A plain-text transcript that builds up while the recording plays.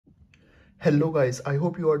Hello guys, I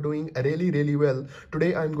hope you are doing really well.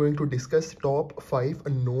 Today I'm going to discuss top 5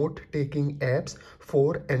 note-taking apps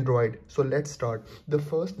for Android. So let's start. The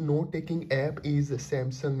first note-taking app is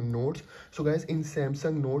Samsung Notes. So guys, in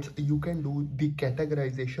Samsung Notes, you can do the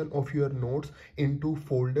categorization of your notes into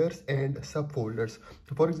folders and subfolders.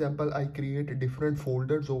 For example, I create different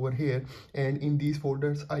folders over here, and in these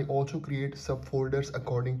folders, I also create subfolders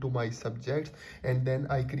according to my subjects, and then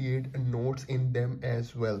I create notes in them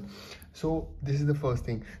as well. So this is the first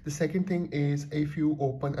thing. The second thing is, if you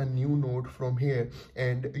open a new note from here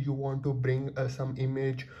and you want to bring some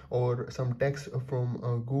image or some text from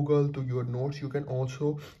Google to your notes, you can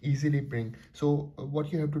also easily bring. So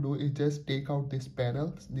what you have to do is just take out this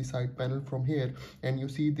panel, the side panel from here, and you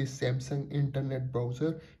see this Samsung internet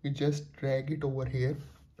browser. You just drag it over here.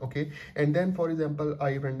 Okay, and then for example,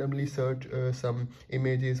 I randomly search some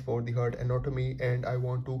images for the heart anatomy and I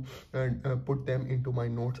want to put them into my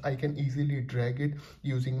notes. I can easily drag it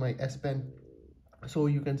using my S Pen. So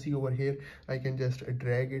you can see over here, I can just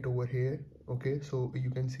drag it over here. Okay, so you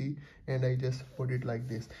can see, and I just put it like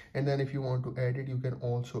this, and then if you want to edit, you can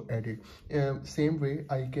also edit. Same way,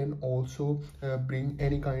 I can also bring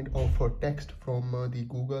any kind of text from the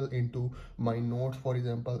Google into my notes. For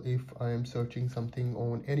example, if I am searching something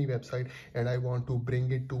on any website and I want to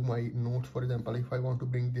bring it to my notes, for example, if I want to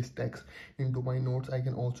bring this text into my notes, I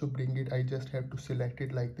can also bring it. I just have to select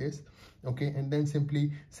it like this. Okay, and then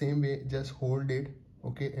simply same way, just hold it.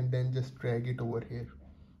 Okay, and then just drag it over here.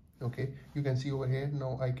 Okay, you can see over here,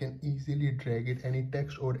 now I can easily drag it, any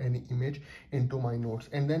text or any image, into my notes.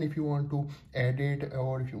 And then if you want to edit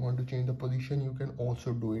or if you want to change the position, you can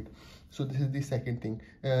also do it. So this is the second thing.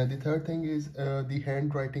 The third thing is the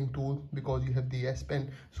handwriting tool. Because you have the S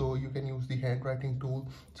Pen, so you can use the handwriting tool,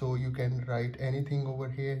 so you can write anything over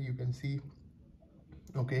here. You can see,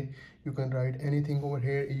 okay, you can write anything over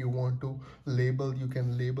here. You want to label, you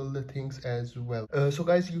can label the things as well. So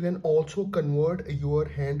guys, you can also convert your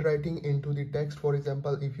handwriting into the text. For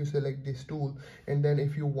example, if you select this tool and then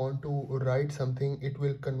if you want to write something, it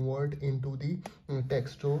will convert into the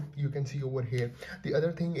text. So you can see over here. The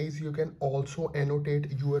other thing is, you can also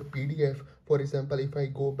annotate your PDF. For example, if I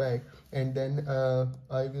go back and then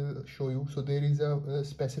I will show you. So there is a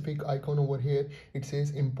specific icon over here. It says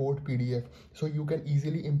import PDF. So you can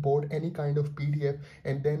easily import any kind of PDF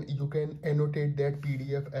and then you can annotate that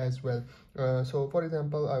PDF as well. So for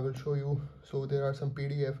example, I will show you. So there are some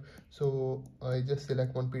PDF. So I just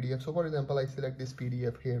select one PDF. So for example, I select this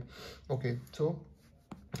PDF here. Okay, so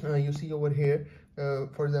you see over here,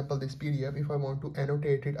 for example, this PDF, if I want to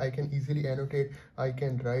annotate it, I can easily annotate. I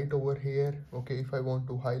can write over here. Okay, if I want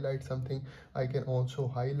to highlight something, I can also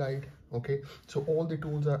highlight. Okay, so all the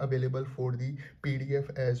tools are available for the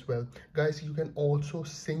PDF as well. Guys, you can also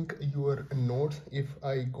sync your notes. If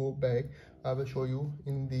I go back, I will show you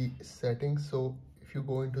in the settings. So if you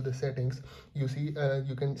go into the settings, you see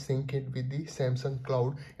you can sync it with the Samsung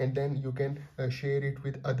cloud, and then you can share it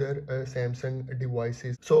with other Samsung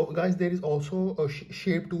devices. So guys, there is also a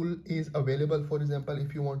shape tool is available. For example,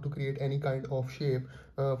 if you want to create any kind of shape,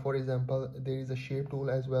 for example, there is a shape tool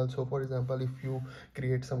as well. So for example, if you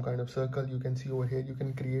create some kind of circle, you can see over here, you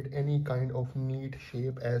can create any kind of neat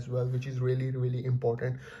shape as well, which is really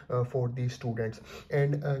important for these students.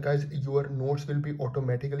 And guys, your notes will be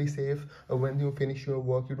automatically saved when you finish your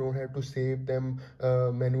work. You don't have to save them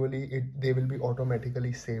manually. They will be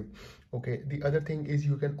automatically saved. Okay, the other thing is,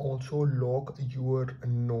 you can also lock your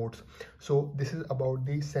notes. So this is about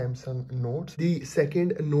the Samsung Notes. The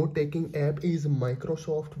second note-taking app is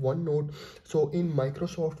Microsoft OneNote. So in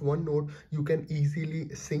Microsoft OneNote, you can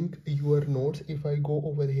easily sync your notes. If I go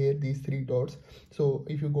over here, these three dots, so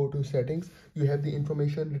if you go to settings, you have the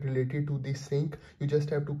information related to the sync. You just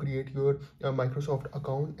have to create your Microsoft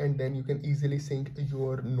account, and then you can easily sync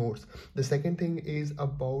your notes. The second thing is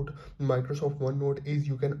about Microsoft OneNote is,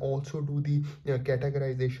 you can also do the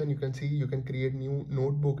categorization. You can see, you can create new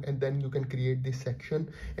notebook, and then you can create this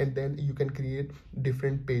section, and then you can create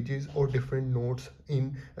different pages or different notes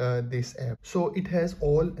in this app. So it has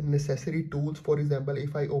all necessary tools. For example,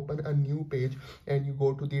 if I open a new page and you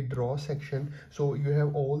go to the draw section, so you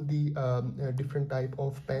have all the different type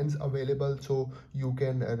of pens available. So you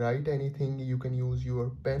can write anything. You can use your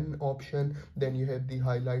pen option, then you have the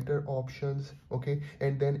highlighter options. Okay,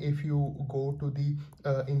 and then if you go to the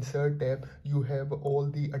insert third tab you have all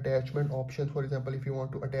the attachment options. For example, if you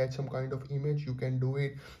want to attach some kind of image, you can do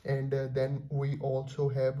it. And then we also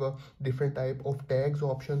have different type of tags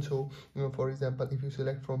option. So for example, if you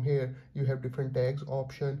select from here, you have different tags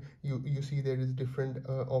option. You see there is different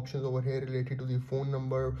options over here related to the phone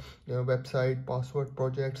number, website, password,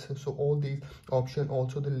 projects. So all these option,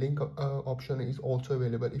 also the link option is also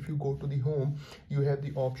available. If you go to the home, you have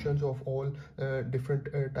the options of all different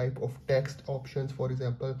type of text options. For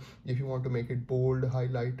example, if you want to make it bold,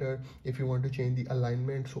 highlighter, if you want to change the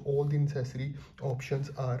alignment, so all the necessary options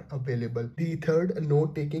are available. The third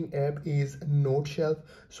note taking app is Noteshelf.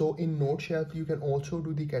 So in Noteshelf, you can also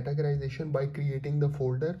do the categorization by creating the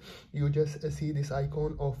folder. You just see this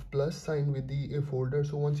icon of plus sign with the folder.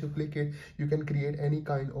 So once you click it, you can create any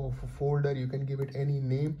kind of folder, you can give it any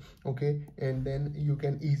name, okay, and then you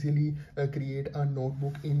can easily create a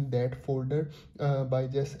notebook in that folder by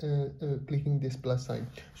just clicking this plus sign.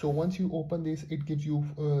 So once you open this, it gives you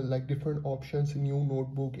like different options: new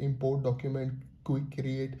notebook, import document, quick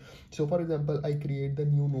create. So for example, I create the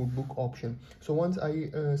new notebook option. So once I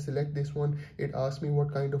select this one, it asks me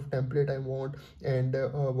what kind of template I want and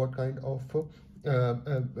what kind of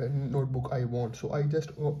notebook I want. So I just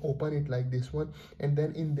open it like this one, and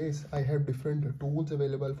then in this I have different tools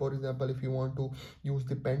available. For example, if you want to use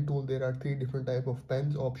the pen tool, there are 3 different type of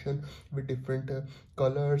pens option with different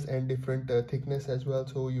colors and different thickness as well.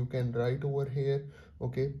 So you can write over here,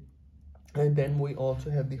 okay. And then we also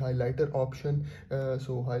have the highlighter option.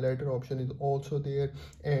 So highlighter option is also there.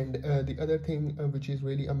 And the other thing which is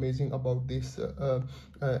really amazing about this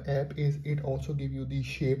app is it also give you the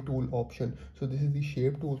shape tool option. So this is the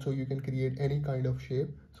shape tool, so you can create any kind of shape.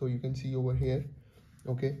 So you can see over here,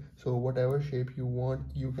 okay. So whatever shape you want,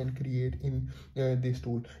 you can create in this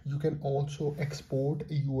tool. You can also export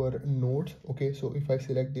your notes, okay. So if I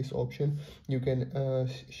select this option, you can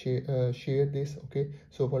share this, okay.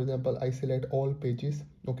 So for example, I select all pages,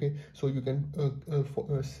 okay. So you can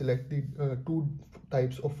select the 2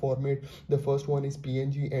 types of format. The first one is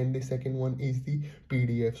PNG and the second one is the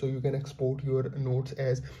PDF. So you can export your notes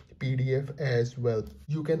as PDF as well.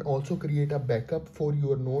 You can also create a backup for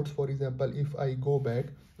your notes. For example, if I go back,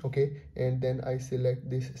 okay, and then I select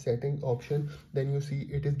this setting option, then you see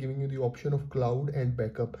it is giving you the option of cloud and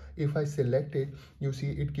backup. If I select it, you see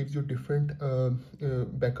it gives you different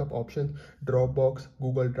backup options: Dropbox,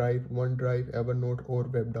 Google Drive, OneDrive, Evernote, or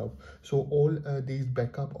WebDAV. So all these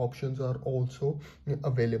backup options are also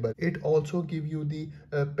available. It also give you the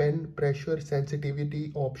pen pressure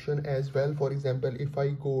sensitivity option as well. For example, if I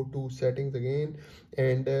go to settings again,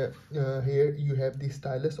 and here you have the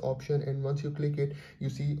stylus option, and once you click it, you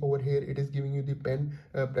see over here it is giving you the pen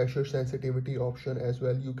pressure sensitivity option as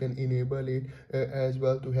well. You can enable it as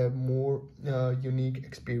well to have more unique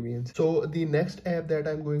experience. So the next app that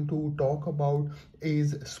I'm going to talk about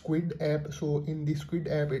is Squid app. So in the Squid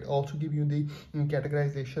app, it also give you the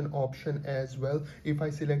categorization option as well. If I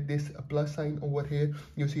select this plus sign over here,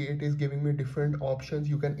 you see it is giving me different options.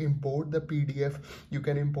 You can import the PDF, you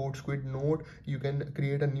can import Squid note, you can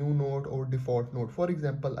create a new note or default note. For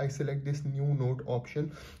example, I select this new note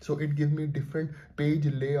option, so it gives me different page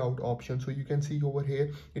layout options. So you can see over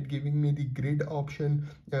here it giving me the grid option,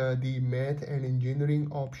 the math and engineering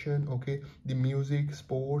option, okay, the music,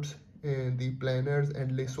 sports, and the planners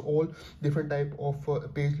and lists. So all different type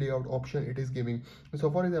of page layout option it is giving. So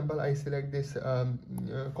for example, I select this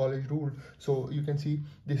college rule. So you can see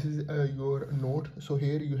this is your note. So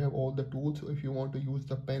here you have all the tools. So if you want to use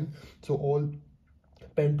the pen, so all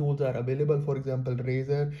pen tools are available. For example,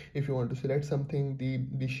 razor, if you want to select something,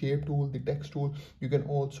 the shape tool, the text tool. You can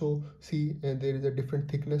also see there is a different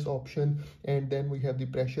thickness option, and then we have the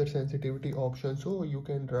pressure sensitivity option. So you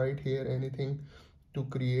can write here anything to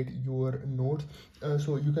create your notes.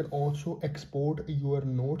 So you can also export your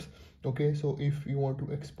notes, okay. So if you want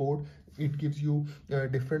to export, it gives you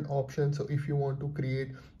different options. So if you want to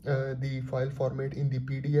create the file format in the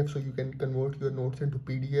PDF, so you can convert your notes into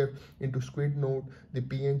PDF, into Squid note, the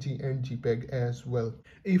PNG and JPEG as well.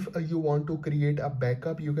 If you want to create a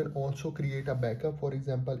backup, you can also create a backup. For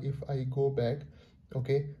example, if I go back,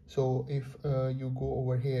 okay, so if you go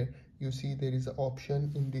over here, you see there is an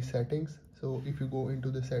option in the settings. So if you go into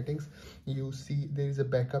the settings, you see there is a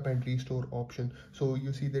backup and restore option. So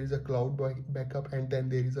you see there is a cloud backup, and then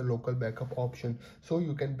there is a local backup option. So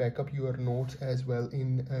you can backup your notes as well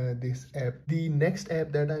in this app. The next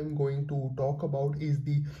app that I'm going to talk about is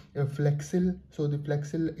the Flexcil. So the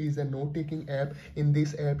Flexcil is a note-taking app. In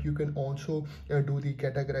this app, you can also do the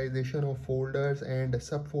categorization of folders and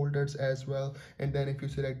subfolders as well. And then if you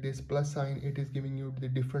select this plus sign, it is giving you the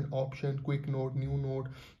different option: quick note, new note,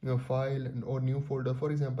 file, open or new folder.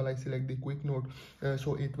 For example, I select the quick note,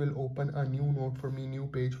 so it will open a new note for me, new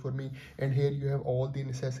page for me. And here you have all the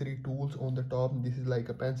necessary tools on the top. This is like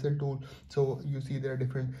a pencil tool, so you see there are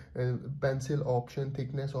different pencil option,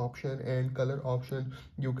 thickness option, and color option.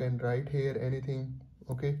 You can write here anything.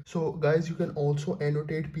 Okay, so guys, you can also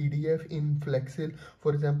annotate PDF in Flexcil.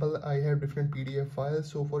 For example, I have different PDF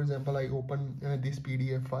files. So for example, I open this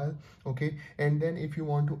PDF file. Okay, and then if you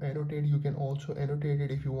want to annotate, you can also annotate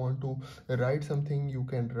it. If you want to write something, you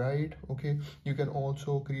can write. Okay, you can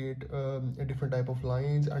also create a different type of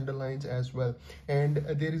lines, underlines as well. And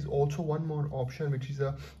there is also one more option, which is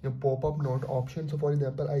a pop-up note option. So for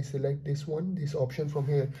example, I select this one, this option from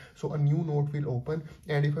here, so a new note will open.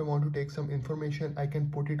 And if I want to take some information, I can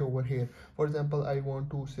put it over here. For example, I want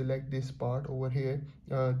to select this part over here,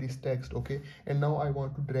 this text. Okay, and now I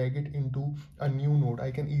want to drag it into a new note. I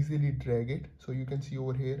can easily drag it, so you can see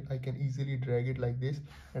over here, I can easily drag it like this,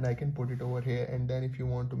 and I can put it over here. And then if you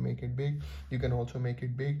want to make it big, you can also make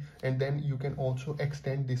it big. And then you can also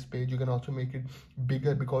extend this page, you can also make it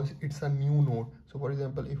bigger because it's a new note. So for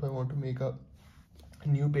example, if I want to make a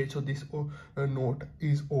new page, so this note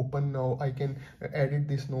is open now, I can edit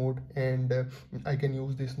this note, and I can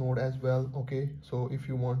use this note as well. Okay, so if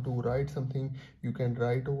you want to write something, you can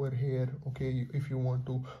write over here. Okay, if you want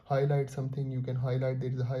to highlight something, you can highlight. There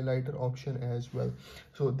is a highlighter option as well.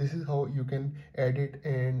 So this is how you can edit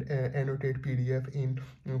and annotate PDF in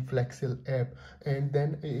Flexcil app. And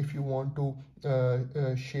then if you want to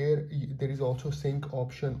share, there is also sync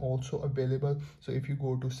option also available. So if you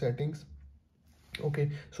go to settings,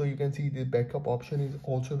 okay, so you can see the backup option is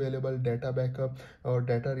also available. Data backup or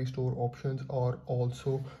data restore options are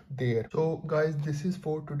also there. So guys, this is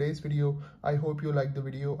for today's video. I hope you like the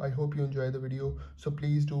video, I hope you enjoy the video. So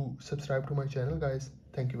please do subscribe to my channel, guys.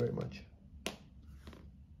 Thank you very much.